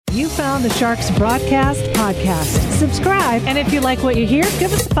You found the Sharks Broadcast podcast. Subscribe, and if you like what you hear,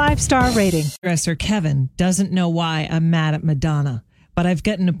 give us a 5-star rating. Dresser Kevin doesn't know why I'm mad at Madonna, but I've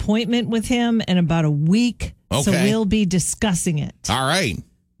got an appointment with him in about a week, so we'll be discussing it. All right.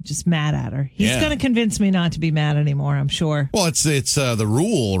 Just mad at her. He's going to convince me not to be mad anymore, I'm sure. Well, it's the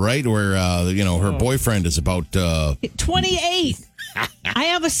rule, right, where her boyfriend is about 28. I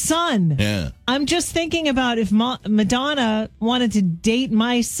have a son. Yeah. I'm just thinking about if Madonna wanted to date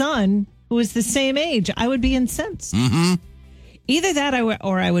my son, who is the same age, I would be incensed. Mm-hmm. Either that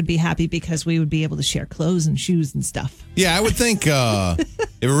or I would be happy because we would be able to share clothes and shoes and stuff. Yeah, I would think if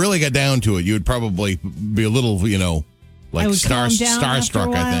it really got down to it, you would probably be a little, like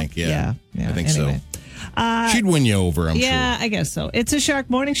starstruck, I think. Yeah, I think so. She'd win you over, I'm sure. Yeah, I guess so. It's a Shark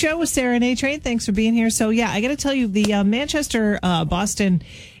Morning Show with Sarah and A-Train. Thanks for being here. So, I got to tell you, the Manchester Boston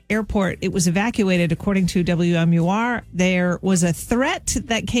Airport, it was evacuated according to WMUR. There was a threat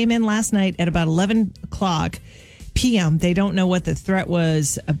that came in last night at about 11 o'clock p.m. They don't know what the threat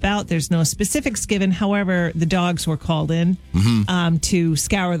was about. There's no specifics given. However, the dogs were called in to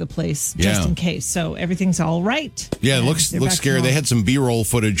scour the place just in case. So everything's all right. Yeah, it looks scary. They had some B-roll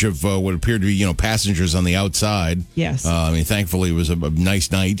footage of what appeared to be, passengers on the outside. Yes. Thankfully, it was a nice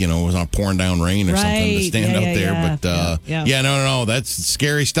night. It was not pouring down rain or something to stand out there. But, no, that's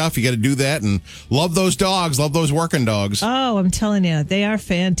scary stuff. You got to do that. And love those dogs. Love those working dogs. Oh, I'm telling you, they are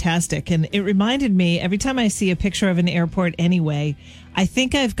fantastic. And it reminded me, every time I see a picture of an airport anyway, I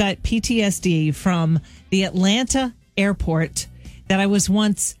think I've got PTSD from the Atlanta airport that I was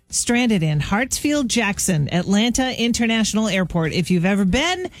once stranded in. Hartsfield-Jackson, Atlanta International Airport. If you've ever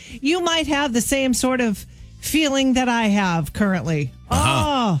been, you might have the same sort of feeling that I have currently.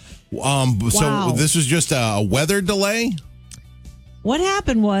 Uh-huh. So this was just a weather delay? What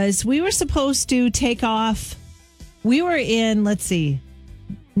happened was we were supposed to take off. We were in,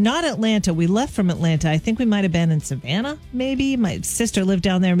 not Atlanta. We left from Atlanta. I think we might have been in Savannah, maybe. My sister lived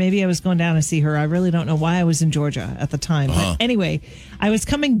down there. Maybe I was going down to see her. I really don't know why I was in Georgia at the time. But anyway, I was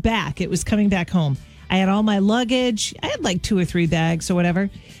coming back. It was coming back home. I had all my luggage. I had like 2 or 3 bags or whatever.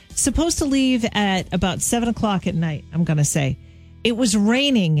 Supposed to leave at about 7 o'clock at night, I'm going to say. It was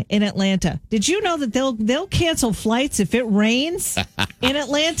raining in Atlanta. Did you know that they'll cancel flights if it rains in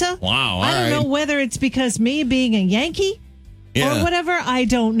Atlanta? Wow. I don't know whether it's because me being a Yankee or whatever, I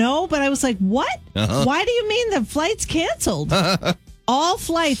don't know. But I was like, what? Why do you mean the flight's canceled? All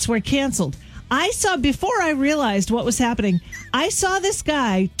flights were canceled. Before I realized what was happening, I saw this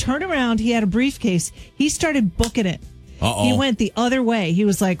guy turn around. He had a briefcase. He started booking it. He went the other way. He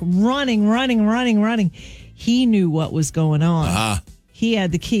was like running. He knew what was going on. He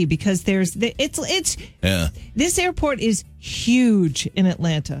had the key because this airport is huge in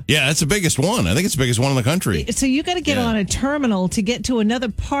Atlanta. Yeah, it's the biggest one. I think it's the biggest one in the country. So you got to get on a terminal to get to another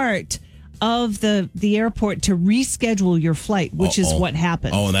part of the airport to reschedule your flight, which is what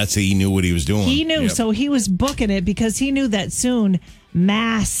happened. Oh, and he knew what he was doing. He knew. Yep. So he was booking it because he knew that soon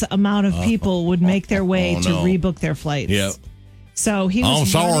mass amount of people would make their way to rebook their flights. Yep. So he was. I'm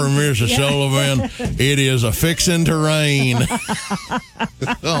sorry, Mr. Sullivan. It is a fixing to rain.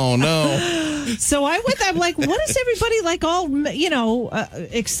 Oh no! So I'm like, what is everybody all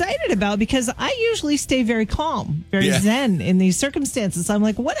excited about? Because I usually stay very calm, very zen in these circumstances. I'm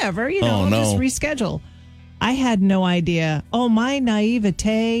like, whatever, I'll just reschedule. I had no idea. Oh, my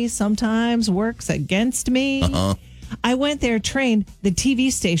naivete sometimes works against me. I went there trained. The TV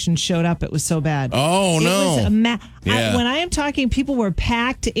station showed up. It was so bad. Oh, no. It was when I am talking, people were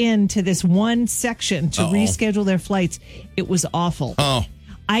packed into this one section to reschedule their flights. It was awful. Oh.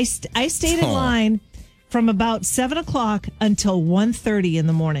 I stayed in line from about 7 o'clock until 1:30 in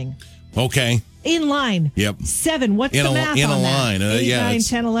the morning. Okay. In line. Yep. 7. What's the math in on a that? line. 8, 9,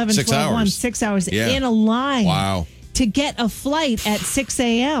 10, 11, 6 12, hours. 1, 6 hours in a line. Wow. To get a flight at 6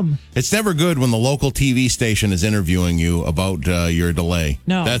 a.m. It's never good when the local TV station is interviewing you about your delay.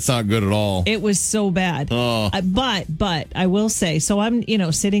 No. That's not good at all. It was so bad. Oh. But I will say, so I'm,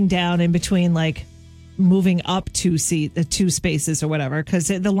 sitting down in between, moving up 2 spaces or whatever, because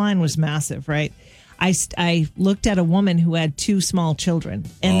the line was massive, right? I looked at a woman who had 2 small children,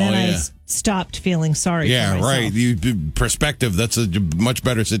 and I stopped feeling sorry for myself. Right. Perspective, that's a much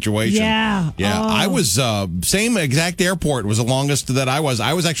better situation. Yeah. Yeah. Oh. I was, same exact airport was the longest that I was.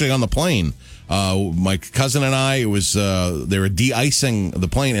 I was actually on the plane. My cousin and I, they were de-icing the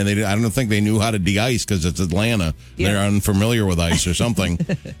plane, and I don't think they knew how to de-ice because it's Atlanta. Yeah. They're unfamiliar with ice or something.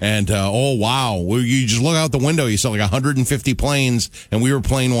 And, wow. You just look out the window, you saw 150 planes, and we were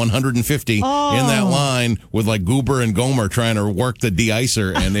playing 150 in that line with Goober and Gomer trying to work the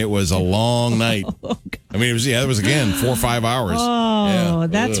de-icer, and it was a long long night. I mean, it was again 4 or 5 hours. Oh,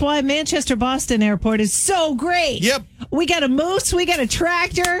 that's why Manchester Boston Airport is so great. Yep. We got a moose, we got a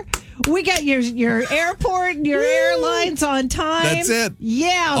tractor, we got your airport, your airlines on time. That's it.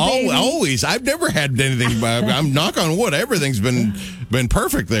 Yeah, baby. Always. I've never had anything. I'm knock on wood. Everything's been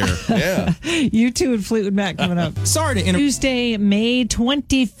perfect there. Yeah. You two and Fleetwood Mac coming up. Sorry to interrupt. Tuesday, May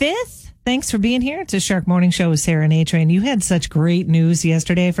 25th. Thanks for being here. It's a Shark Morning Show with Sarah and A-Train. You had such great news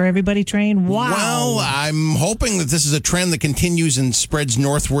yesterday for everybody, Train. Wow. Well, I'm hoping that this is a trend that continues and spreads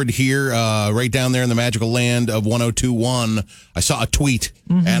northward here, right down there in the magical land of 1021. I saw a tweet,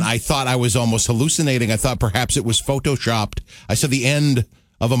 and I thought I was almost hallucinating. I thought perhaps it was photoshopped. I saw the end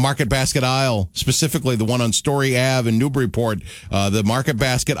of a Market Basket aisle, specifically the one on Story Ave in Newburyport. The Market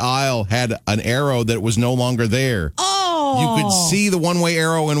Basket aisle had an arrow that was no longer there. You could see the one-way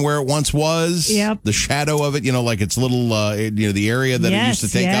arrow and where it once was. Yep. The shadow of it, like its little, the area that it used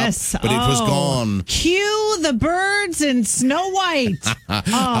to take up, but it was gone. Cue the birds and Snow White.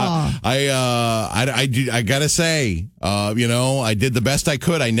 I gotta say, I did the best I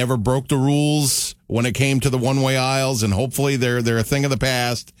could. I never broke the rules when it came to the one-way aisles, and hopefully they're a thing of the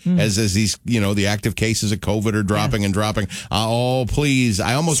past as these, the active cases of COVID are dropping and dropping. Oh, please.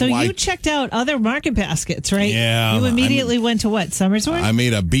 You checked out other Market Baskets, right? Yeah. You immediately went to what, Somersworth? I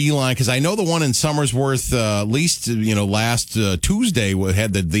made a beeline because I know the one in Somersworth, at least, last Tuesday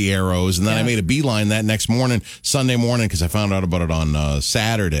had the arrows, and then I made a beeline that next morning, Sunday morning, because I found out about it on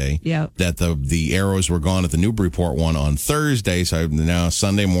Saturday, that the arrows were gone at the Newburyport one on Thursday, so now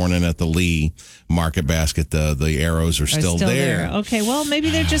Sunday morning at the Lee Market Basket, the arrows are still there. Okay, well, maybe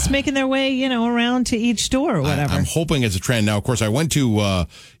they're just making their way, around to each store or whatever. I'm hoping it's a trend. Now, of course, I went to,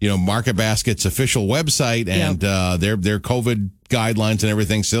 Market Basket's official website, and their COVID guidelines and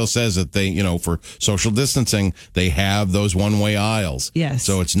everything still says that they, for social distancing, they have those one-way aisles. Yes.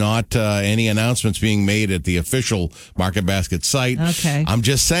 So it's not any announcements being made at the official Market Basket site. Okay. I'm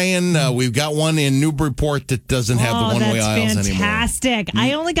just saying we've got one in Newburyport that doesn't have the one-way aisles anymore. Fantastic.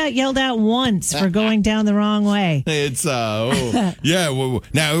 I only got yelled at once for going down the wrong way. It's yeah. Well,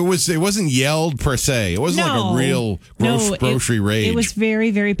 now it wasn't yelled per se. It wasn't like a real grocery rage. It was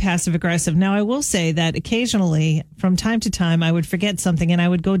very, very passive aggressive. Now I will say that occasionally, from time to time, I would forget something and I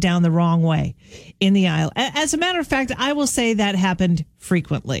would go down the wrong way in the aisle. As a matter of fact, I will say that happened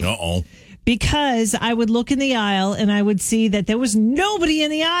frequently. Uh-oh. Because I would look in the aisle and I would see that there was nobody in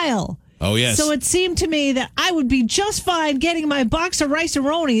the aisle. Oh, yes. So it seemed to me that I would be just fine getting my box of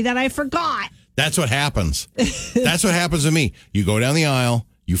rice-a-roni that I forgot. That's what happens. That's what happens to me. You go down the aisle,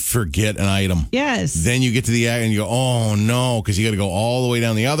 you forget an item. Yes. Then you get to the aisle and you go, oh, no, because you got to go all the way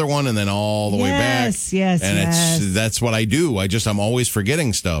down the other one and then all the way back. Yes, and that's what I do. I'm always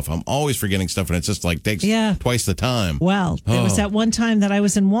forgetting stuff. And it just takes twice the time. Well, there was that one time that I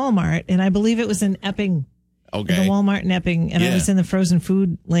was in Walmart, and I believe it was in Epping. Okay. The Walmart in Epping, and I was in the frozen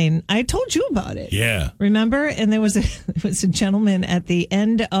food lane. I told you about it. Yeah. Remember? And there was a gentleman at the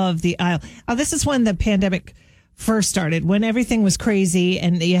end of the aisle. Oh, this is when the pandemic first started, when everything was crazy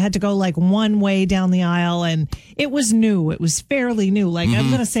and you had to go one way down the aisle, and it was new. It was fairly new. I'm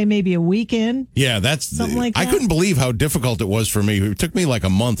going to say maybe a week in. Yeah, that's something like that. I couldn't believe how difficult it was for me. It took me a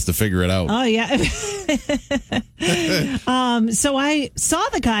month to figure it out. Oh, yeah. So I saw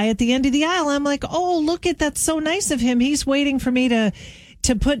the guy at the end of the aisle. I'm like, oh, look that's so nice of him. He's waiting for me to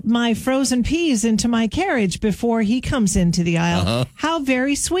put my frozen peas into my carriage before he comes into the aisle. Uh-huh. How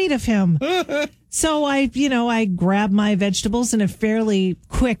very sweet of him. So I grab my vegetables in a fairly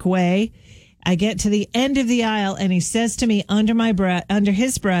quick way. I get to the end of the aisle and he says to me under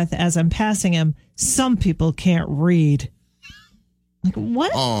his breath as I'm passing him, "Some people can't read." Like,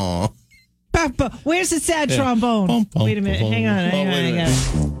 what? Aww. Where's the sad trombone? Wait a minute. Hang on.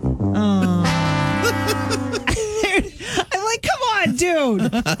 Oh. I'm like, come on,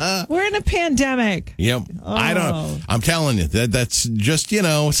 dude. We're in a pandemic. Yep. Oh. I'm telling you, that's just,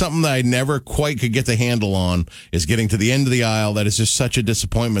 something that I never quite could get the handle on is getting to the end of the aisle. That is just such a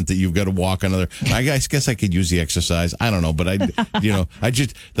disappointment that you've got to walk another. I guess I could use the exercise. I don't know, but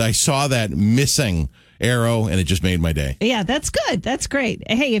I saw that missing arrow and it just made my day. Yeah, that's good. That's great.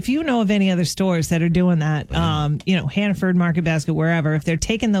 Hey, if you know of any other stores that are doing that, Hannaford, Market Basket, wherever, if they're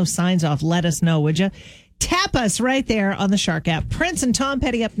taking those signs off, let us know, would you? Tap us right there on the Shark app. Prince and Tom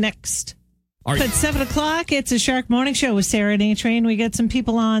Petty up next. At 7 o'clock, it's a Shark Morning Show with Sarah and A-Train. We got some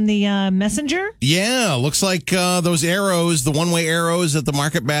people on the messenger. Yeah, looks like those arrows, the one-way arrows at the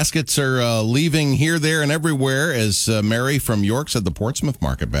Market Baskets are leaving here, there, and everywhere, as Mary from York said the Portsmouth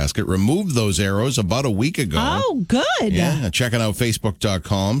Market Basket removed those arrows about a week ago. Oh, good. Yeah, checking out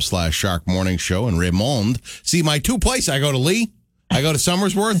Facebook.com/Shark Morning Show and Raymond. See, my two places, I go to Lee I go to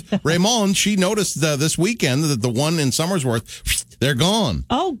Somersworth. Ray Mullins, she noticed this weekend that the one in Somersworth, they're gone.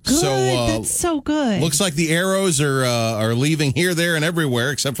 Oh, good. So, that's so good. Looks like the arrows are leaving here, there, and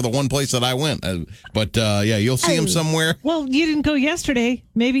everywhere, except for the one place that I went. But you'll see them somewhere. Well, you didn't go yesterday.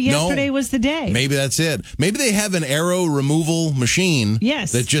 Maybe yesterday was the day. Maybe that's it. Maybe they have an arrow removal machine.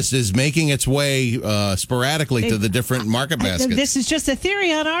 Yes. That just is making its way sporadically to the different market baskets. This is just a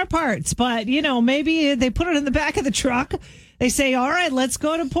theory on our parts, but maybe they put it in the back of the truck. They say, all right, let's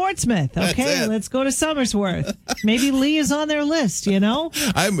go to Portsmouth. Okay, let's go to Somersworth. Maybe Lee is on their list, Am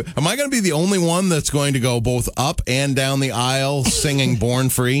I going to be the only one that's going to go both up and down the aisle singing Born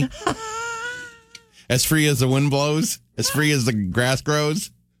Free? As free as the wind blows, as free as the grass grows.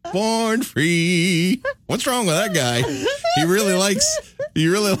 Born free. What's wrong with that guy? He really likes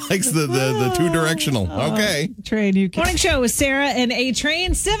the two directional. Okay. Train you can. Morning show with Sarah and A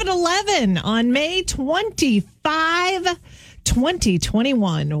Train 7-Eleven on May 25,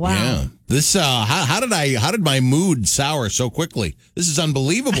 2021. Wow. Yeah. This how did my mood sour so quickly? This is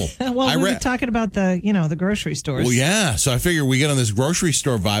unbelievable. Well, we were talking about the grocery stores. Well, yeah. So I figured we get on this grocery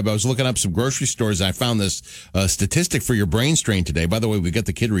store vibe. I was looking up some grocery stores. I found this statistic for your brain strain today. By the way, we got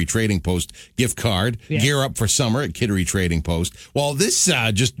the Kittery Trading Post gift card. Yeah. Gear up for summer at Kittery Trading Post. Well, this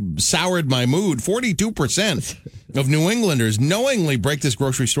just soured my mood. 42% of New Englanders knowingly break this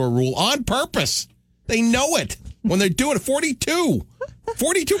grocery store rule on purpose. They know it when they do it.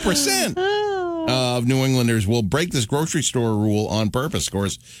 42% of New Englanders will break this grocery store rule on purpose. Of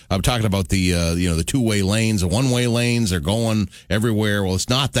course, I'm talking about the two-way lanes, the one-way lanes. They're going everywhere. Well, it's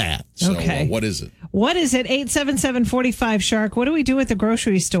not that. So okay. What is it? What is it? 877-45-SHARK. What do we do at the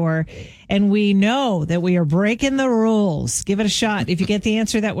grocery store? And we know that we are breaking the rules. Give it a shot. If you get the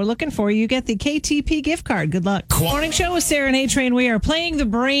answer that we're looking for, you get the KTP gift card. Good luck. Morning show with Sarah and A-Train. We are playing the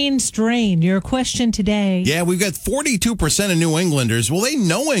brain strain. Your question today. Yeah, we've got 42% of New Englanders. Well, they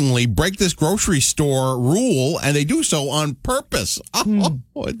knowingly break this grocery store rule, and they do so on purpose.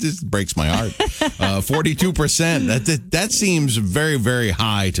 It just breaks my heart. 42%. That seems very, very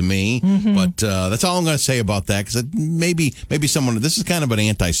high to me. Mm-hmm. But that's all I'm going to say about that, because maybe someone, this is kind of an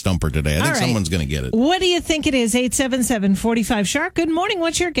anti-stumper today. I think someone's going to get it. What do you think it is? 877-45-SHARK. Good morning.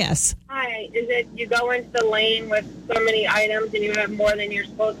 What's your guess? Hi. Is it you go into the lane with so many items and you have more than you're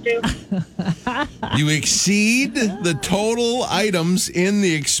supposed to? You exceed the total items in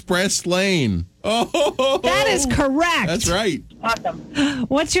the express lane. Oh, that is correct. That's right. Awesome.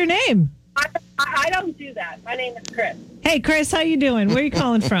 What's your name? I don't do that. My name is Chris. Hey, Chris, how you doing? Where are you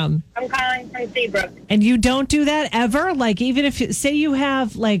calling from? I'm calling from Seabrook. And you don't do that ever? Like, even if, say you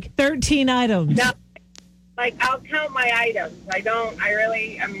have, 13 items. No. I'll count my items. I'm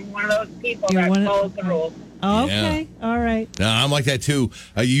one of those people that follows the rules. Okay. Yeah. All right. No, I'm like that, too.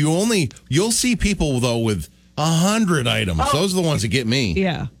 You'll see people, though, with 100 items. Oh. Those are the ones that get me.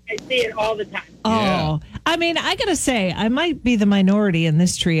 Yeah. I see it all the time. Oh, yeah. I mean, I got to say, I might be the minority in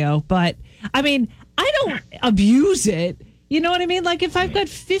this trio, but I mean, I don't abuse it. You know what I mean? Like if I've got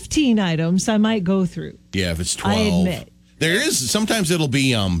 15 items, I might go through. Yeah, if it's 12. I admit. There is, sometimes it'll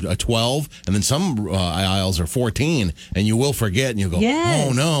be a 12, and then some aisles are 14, and you will forget, and you go, yes.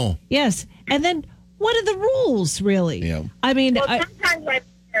 Oh, no. Yes. And then what are the rules, really? Yeah. I mean, sometimes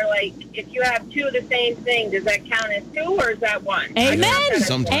if you have two of the same thing, does that count as two or is that one? Amen.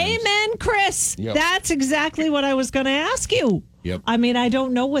 Amen, Chris. Yep. That's exactly what I was going to ask you. Yep. I mean, I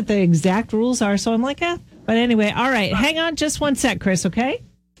don't know what the exact rules are, so I'm like, But anyway, all right. Hang on just one sec, Chris, okay?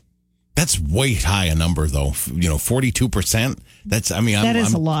 That's way high a number, though. 42%. That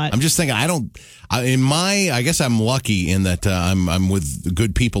is a lot. I'm just thinking, I guess I'm lucky in that I'm with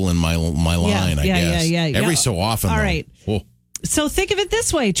good people in my line, I guess. Yeah. Every so often. All though. right. Whoa. So think of it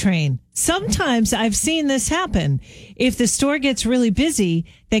this way, Train. Sometimes I've seen this happen. If the store gets really busy,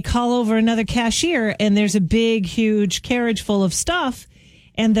 they call over another cashier and there's a big, huge carriage full of stuff.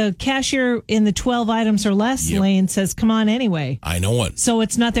 And the cashier in the 12 items or less lane says, come on anyway. I know it. So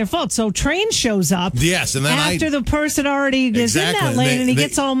it's not their fault. So Train shows up. Yes. And then after the person already is in that lane and he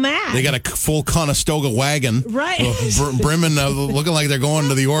gets all mad. They got a full Conestoga wagon. Right. Brimming, looking like they're going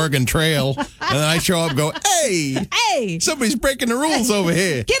to the Oregon Trail. And then I show up and go, hey, somebody's breaking the rules over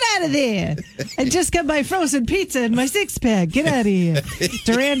here. Get out of there. I just got my frozen pizza and my six-pack. Get out of here.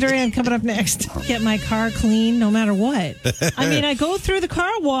 Duran coming up next. Get my car clean no matter what. I mean, I go through the car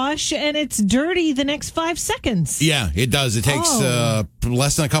wash and it's dirty the next 5 seconds. Yeah, it does. It takes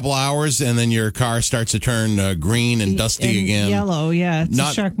less than a couple hours, and then your car starts to turn green and dusty and again. Yellow, yeah. It's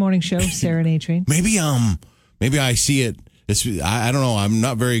a Shark Morning Show, Sarah and A-Train. Maybe I see it. I don't know. I'm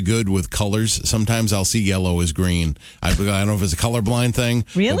not very good with colors. Sometimes I'll see yellow as green. I don't know if it's a colorblind thing.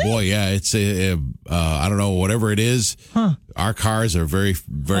 Really? But boy, yeah, it's I don't know, whatever it is. Huh. Our cars are very,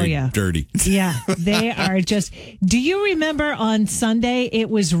 very dirty. Yeah, they are just. Do you remember on Sunday it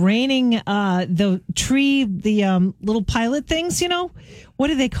was raining? The tree, the little pilot things. What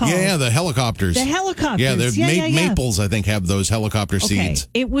do they call? Yeah, the helicopters. The helicopters. Yeah, they're maples. I think have those helicopter seeds.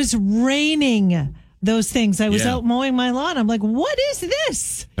 It was raining. Those things. I was out mowing my lawn. I'm like, what is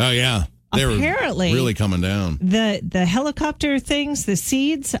this? Oh yeah. They Apparently, were really coming down. The helicopter things, the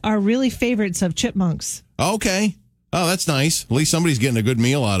seeds, are really favorites of chipmunks. Okay. Oh, that's nice. At least somebody's getting a good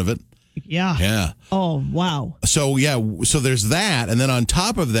meal out of it. Yeah. Yeah. Oh, wow. So there's that. And then on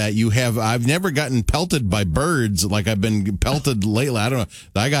top of that, I've never gotten pelted by birds like I've been pelted lately. I don't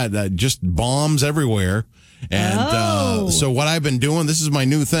know. I got just bombs everywhere. And so what I've been doing, this is my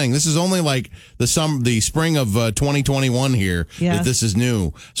new thing. This is only like the spring of 2021 here that this is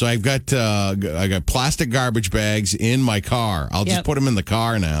new. So I got plastic garbage bags in my car. I'll just put them in the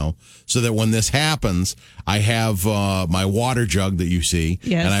car now so that when this happens, I have my water jug that you see,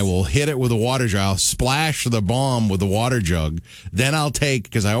 and I will hit it with a water jug. I'll splash the bomb with the water jug. Then I'll take,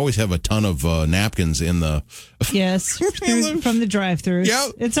 because I always have a ton of napkins in the... Yes, from the drive-thru.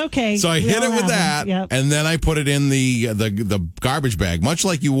 Yep. It's okay. So I hit it with that, and then I put it in the garbage bag, much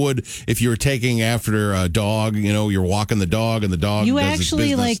like you would if you were taking after a dog. You're walking the dog, and the dog. You does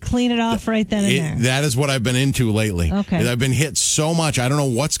actually its business. Clean it off right then and there. That is what I've been into lately. Okay, I've been hit so much. I don't know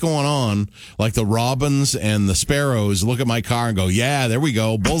what's going on. Like the robins and the sparrows look at my car and go, "Yeah, there we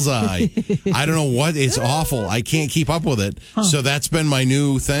go, bullseye." I don't know what. It's awful. I can't keep up with it. So that's been my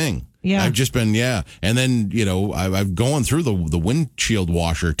new thing. Yeah. I've just been, And then, I've gone through the windshield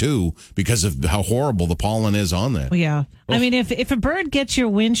washer, too, because of how horrible the pollen is on that. Yeah. I mean, if a bird gets your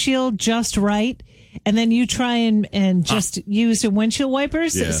windshield just right, and then you try and just use the windshield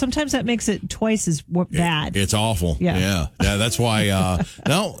wipers, sometimes that makes it twice as bad. It's awful. Yeah. Yeah, that's why,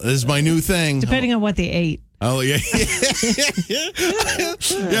 no, this is my new thing. Depending on what they ate. Oh, yeah.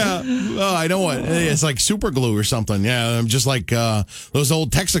 Yeah. Oh, I know what. It's like super glue or something. Yeah. I'm just like those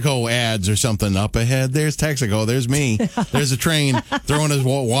old Texaco ads or something. Up ahead, there's Texaco. There's me. There's a train throwing his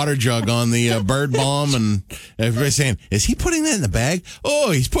water jug on the bird bomb. And everybody's saying, is he putting that in the bag?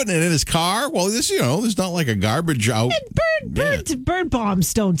 Oh, he's putting it in his car? Well, there's not like a garbage out. And bird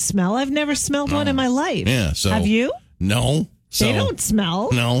bombs don't smell. I've never smelled one in my life. Yeah. So have you? No. So, they don't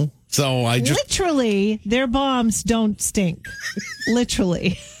smell. No. So I just literally their bombs don't stink.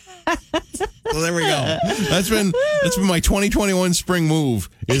 Literally. Well, there we go. That's been my 2021 spring move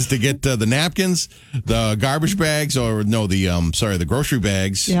is to get the napkins, the garbage bags, the grocery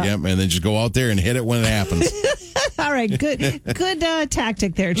bags. Yep. Yep, and then just go out there and hit it when it happens. All right, good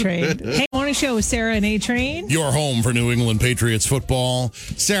tactic there, Train. Hey, morning show with Sarah and A-Train. Your home for New England Patriots football.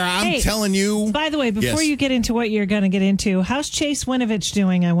 Sarah, I'm telling you. By the way, before you get into what you're going to get into, how's Chase Winovich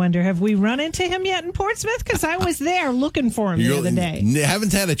doing, I wonder? Have we run into him yet in Portsmouth? Because I was there looking for him the other day.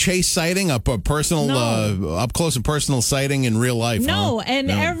 Haven't had a Chase sighting, a personal, up close and personal sighting in real life. No,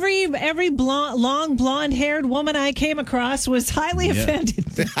 and every long blonde-haired woman I came across was highly offended.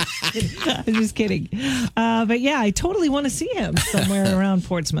 I'm just kidding. But yeah, I totally want to see him somewhere around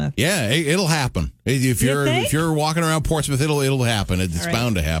Portsmouth. Yeah, it'll happen. If you're walking around Portsmouth, it'll happen. It's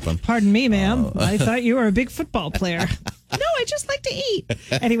bound to happen. Pardon me, ma'am. I thought you were a big football player. No, I just like to eat.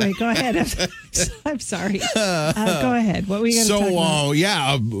 Anyway, go ahead. I'm sorry. Go ahead. What were you going to talk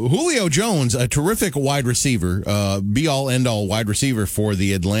about? Julio Jones, a terrific wide receiver, be-all, end-all wide receiver for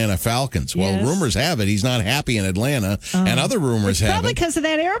the Atlanta Falcons. Well, rumors have it he's not happy in Atlanta, and other rumors have it. Probably because of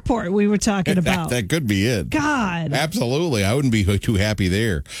that airport we were talking about. That could be it. God. Absolutely. I wouldn't be too happy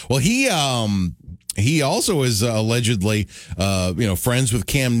there. Well, he also is allegedly, friends with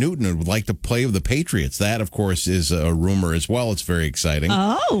Cam Newton and would like to play with the Patriots. That, of course, is a rumor as well. It's very exciting.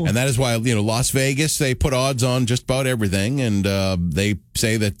 Oh. And that is why, Las Vegas, they put odds on just about everything. And they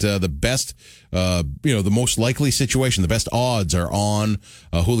say that the best, the most likely situation, the best odds are on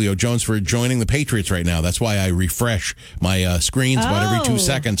Julio Jones for joining the Patriots right now. That's why I refresh my screens about every 2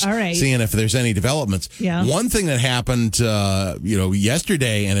 seconds, seeing if there's any developments. Yeah. One thing that happened,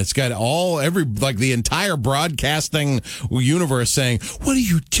 yesterday, and it's got the entire broadcasting universe saying, "What are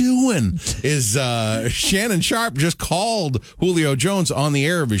you doing?" is Shannon Sharp just called Julio Jones on the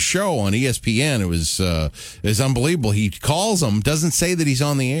air of his show on ESPN. It was unbelievable. He calls him, doesn't say that he's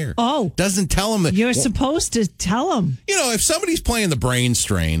on the air. Oh. Doesn't tell tell them that You're supposed to tell them. if somebody's playing the brain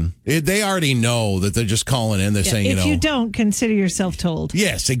strain, they already know that they're just calling in. They're saying, If you don't, consider yourself told.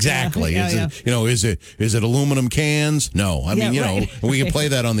 Yes, exactly. Yeah, is it aluminum cans? No. I mean, right. we can play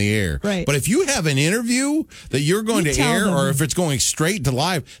that on the air. Right. But if you have an interview that you're going to air, or if it's going straight to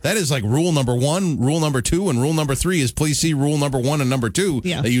live, that is like rule number 1, rule number 2, and rule number 3 is please see rule number 1 and number 2.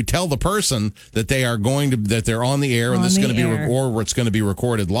 Yeah. That you tell the person that they are that they're on the air and this is going to be or it's going to be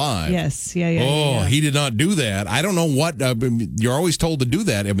recorded live. Yes. Yeah. Oh, he did not do that. I don't know what you're always told to do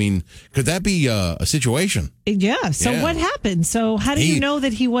that. I mean, could that be a situation? Yeah. So what happened? So how do you know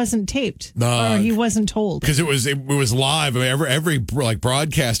that he wasn't taped or he wasn't told? Because it was live. I mean, every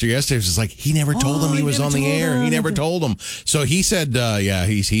broadcaster yesterday was just like, he never told him he was on the air. He never told him. So he said,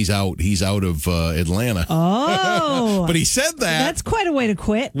 he's out. He's out of Atlanta. Oh, but he said that. That's quite a way to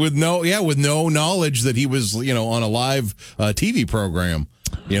quit. With no knowledge that he was on a live TV program.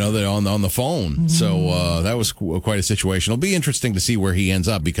 They're on the phone. So that was quite a situation. It'll be interesting to see where he ends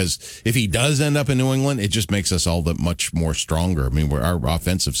up, because if he does end up in New England, it just makes us all that much more stronger. I mean, our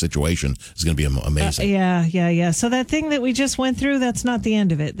offensive situation is going to be amazing. Yeah. So that thing that we just went through, that's not the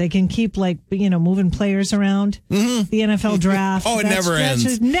end of it. They can keep moving players around. Mm-hmm. The NFL draft. It never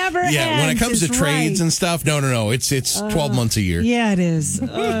ends. Never ends. Yeah, when it comes to trades and stuff, no. It's 12 months a year. Yeah, it is.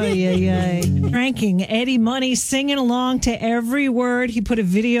 Ranking Eddie Money, singing along to every word. He put a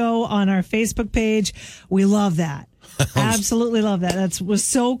video on our Facebook page. We love that. Absolutely love that. That was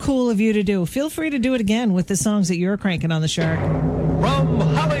so cool of you to do. Feel free to do it again with the songs that you're cranking on the Shark. From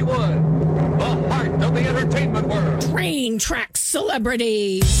Hollywood, the heart of the entertainment world. Train track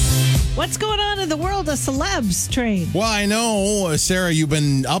celebrities. What's going on in the world of celebs, Train? Well, I know, Sarah, you've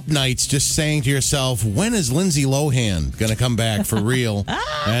been up nights just saying to yourself, when is Lindsay Lohan going to come back for real?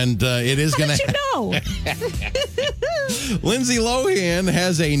 And it is going to... How did you know? Lindsay Lohan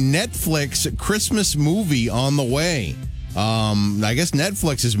has a Netflix Christmas movie on the way. I guess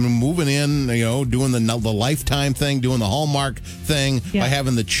Netflix has been moving in, doing the Lifetime thing, doing the Hallmark thing by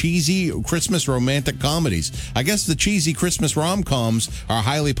having the cheesy Christmas romantic comedies. I guess the cheesy Christmas rom-coms are a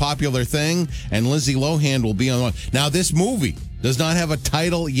highly popular thing, and Lindsay Lohan will be on one. Now, this movie does not have a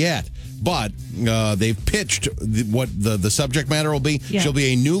title yet, but they've pitched what the subject matter will be. Yeah. She'll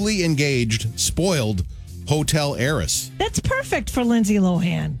be a newly engaged, spoiled hotel heiress. That's perfect for Lindsay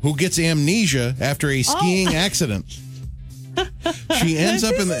Lohan. Who gets amnesia after a skiing accident. She ends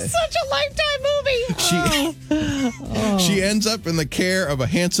up in the... This is such a Lifetime movie. She ends up in the care of a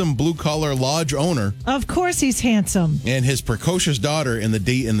handsome blue-collar lodge owner. Of course he's handsome. And his precocious daughter in the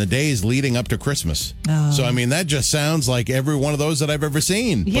days leading up to Christmas. Oh. So, I mean, that just sounds like every one of those that I've ever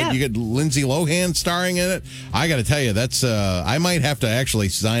seen. Yeah. But you get Lindsay Lohan starring in it. I got to tell you, that's... I might have to actually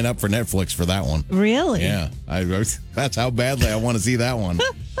sign up for Netflix for that one. Really? Yeah. That's how badly I want to see that one.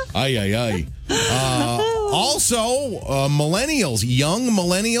 Ay. Also, millennials, young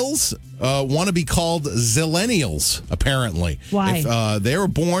millennials, want to be called zillennials, apparently. Why? If they were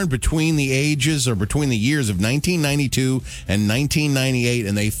born between the years of 1992 and 1998,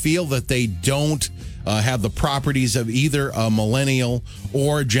 and they feel that they don't have the properties of either a millennial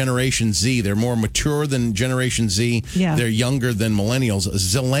or Generation Z. They're more mature than Generation Z. Yeah. They're younger than millennials,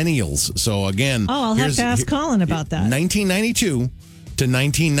 zillennials. So, again... I'll have to ask Colin about that. 1992... to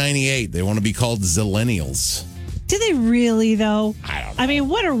 1998, they want to be called zillennials. Do they really, though? I don't know. I mean,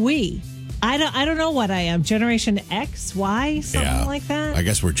 what are we? I don't know what I am. Generation X, Y, something like that? I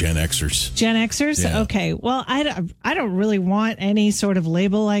guess we're Gen Xers. Gen Xers? Yeah. Okay. Well, I don't really want any sort of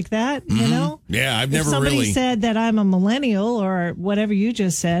label like that, you know? Yeah, I've If never somebody really... said that I'm a millennial or whatever you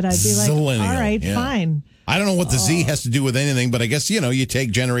just said, I'd be like, Zillennial, all right, yeah. fine. I don't know what the Z has to do with anything, but I guess, you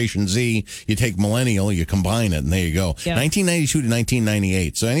take Generation Z, you take Millennial, you combine it, and there you go. Yeah. 1992 to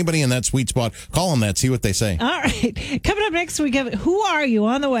 1998. So anybody in that sweet spot, call them that, see what they say. All right. Coming up next, we have Who Are You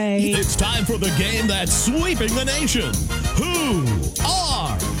on the way. It's time for the game that's sweeping the nation. Who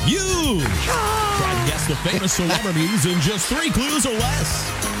are you? Try to guess the famous celebrities in just 3 clues or less.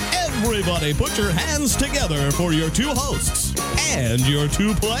 Everybody put your hands together for your 2 hosts and your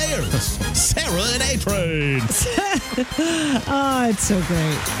 2 players, Sarah and A-Train. Oh, it's so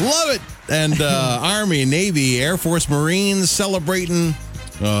great. Love it. And Army, Navy, Air Force, Marines celebrating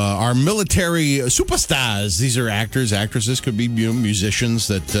our military superstars. These are actors, actresses, could be musicians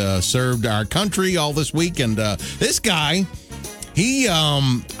that served our country all this week. And this guy He,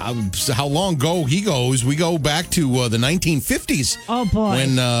 how long ago he goes? We go back to the 1950s. Oh,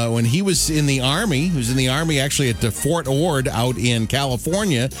 boy. When he was in the Army. He was in the Army actually at the Fort Ord out in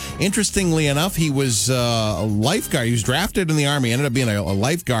California. Interestingly enough, he was a lifeguard. He was drafted in the Army, ended up being a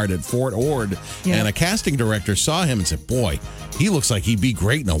lifeguard at Fort Ord. Yeah. And a casting director saw him and said, boy, he looks like he'd be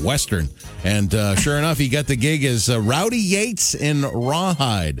great in a Western. And sure enough, he got the gig as Rowdy Yates in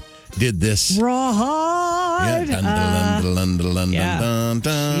Rawhide. Did this. Rawhide.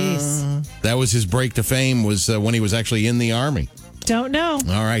 That was his break to fame, was when he was actually in the Army. Don't know.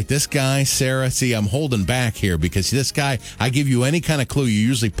 All right, this guy, Sarah, see, I'm holding back here because this guy, I give you any kind of clue, you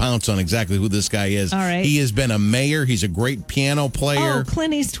usually pounce on exactly who this guy is. All right. He has been a mayor. He's a great piano player. Oh,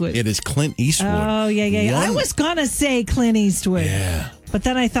 Clint Eastwood. It is Clint Eastwood. Oh, yeah. I was going to say Clint Eastwood. Yeah. But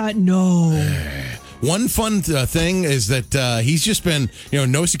then I thought, no. One fun thing is that he's just been,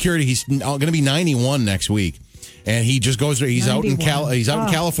 no security. He's going to be 91 next week. And he just goes. He's 91. out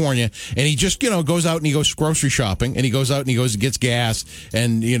in California, and he just goes out and he goes grocery shopping, and he goes out and he goes and gets gas,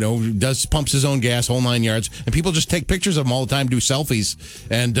 and pumps his own gas, whole 9 yards, and people just take pictures of him all the time, do selfies,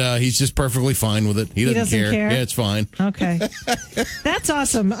 and he's just perfectly fine with it. He doesn't care. Yeah, it's fine. Okay, that's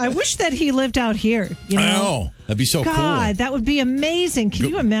awesome. I wish that he lived out here. I know. That'd be so cool. God, that would be amazing. Can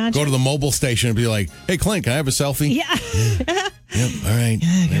you imagine? Go to the mobile station and be like, "Hey, Clint, can I have a selfie?" Yeah. Yep. All right.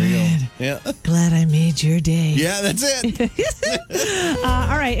 Yeah, there you go. Yeah. Glad I made your day. Yeah, that's it.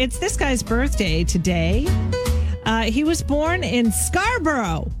 All right, it's this guy's birthday today. He was born in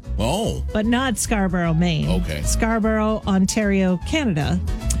Scarborough. Oh. But not Scarborough, Maine. Okay. Scarborough, Ontario, Canada.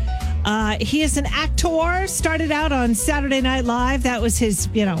 He is an actor. Started out on Saturday Night Live. That was his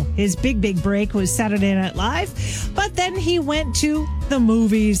big break was Saturday Night Live. But then he went to the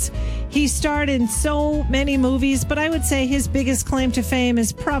movies. He starred in so many movies, but I would say his biggest claim to fame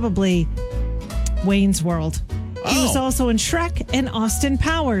is probably Wayne's World. He was also in Shrek and Austin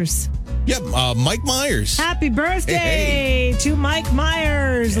Powers. Yep, Mike Myers. Happy birthday to Mike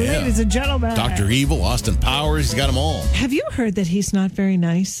Myers, ladies and gentlemen. Dr. Evil, Austin Powers, he's got them all. Have you heard that he's not very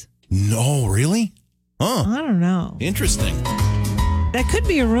nice? No, really? Huh. I don't know. Interesting. That could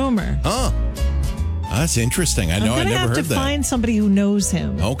be a rumor. Huh. That's interesting. I never heard that. I'm going to have to find somebody who knows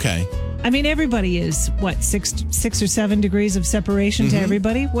him. Okay. I mean, everybody is, 6 or 7 degrees of separation to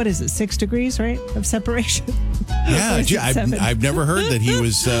everybody? What is it, 6 degrees, right, of separation? Yeah, I've never heard that he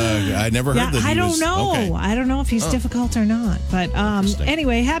was, I never heard that he was. I don't know. Okay. I don't know if he's difficult or not. But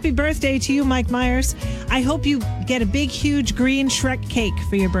anyway, happy birthday to you, Mike Myers. I hope you get a big, huge green Shrek cake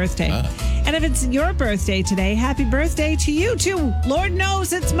for your birthday. And if it's your birthday today, happy birthday to you, too. Lord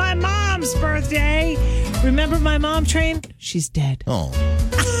knows it's my mom's birthday. Remember my mom train? She's dead. Oh.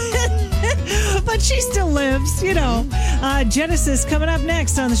 But she still lives, Genesis coming up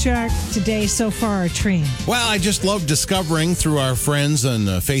next on The Shark. Today, so far, a train. Well, I just love discovering through our friends on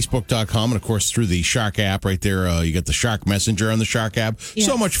Facebook.com and, of course, through the Shark app right there. You get the Shark Messenger on the Shark app. Yes.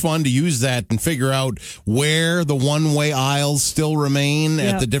 So much fun to use that and figure out where the one-way aisles still remain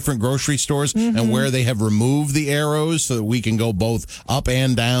at the different grocery stores and where they have removed the arrows so that we can go both up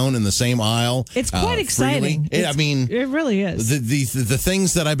and down in the same aisle. It's quite exciting. It really is. The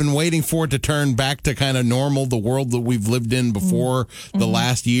things that I've been waiting for to turn back to kind of normal, the world that we've lived in before the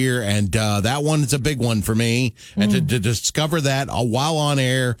last year, and that one is a big one for me. And to discover that while on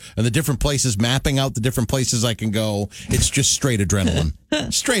air and the different places, mapping out the different places I can go, it's just straight adrenaline.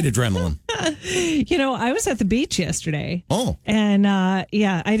 Straight adrenaline. I was at the beach yesterday. Oh. And I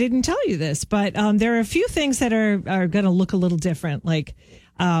didn't tell you this, but there are a few things that are going to look a little different. Like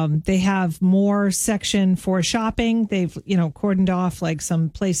they have more section for shopping. They've, cordoned off like some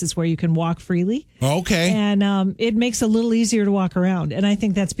places where you can walk freely. Okay. And it makes it a little easier to walk around. And I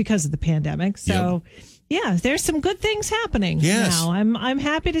think that's because of the pandemic. So, yeah, there's some good things happening now. I'm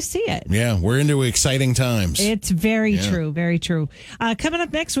happy to see it. Yeah, we're into exciting times. It's very true, very true. Coming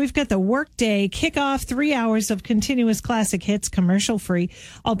up next, we've got the Workday Kickoff, 3 hours of continuous classic hits, commercial free,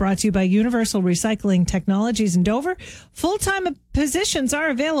 all brought to you by Universal Recycling Technologies in Dover. Full-time positions are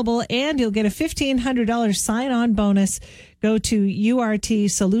available, and you'll get a $1,500 sign-on bonus. Go to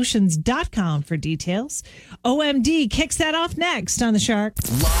urtsolutions.com for details. OMD kicks that off next on The Shark.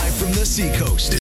 Live from the Seacoast.